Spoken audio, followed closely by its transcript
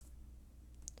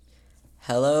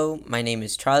Hello, my name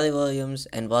is Charlie Williams,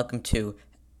 and welcome to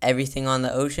Everything on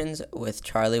the Oceans with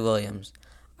Charlie Williams.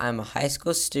 I'm a high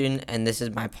school student, and this is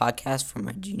my podcast for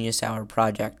my Genius Hour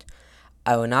project.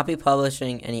 I will not be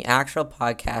publishing any actual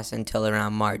podcasts until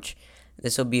around March.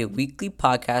 This will be a weekly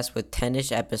podcast with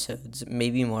 10-ish episodes,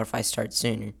 maybe more if I start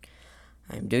sooner.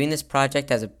 I'm doing this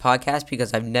project as a podcast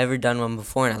because I've never done one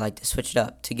before, and I like to switch it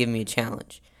up to give me a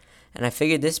challenge. And I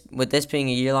figured with this being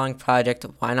a year-long project,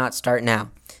 why not start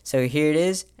now? So here it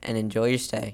is, and enjoy your stay.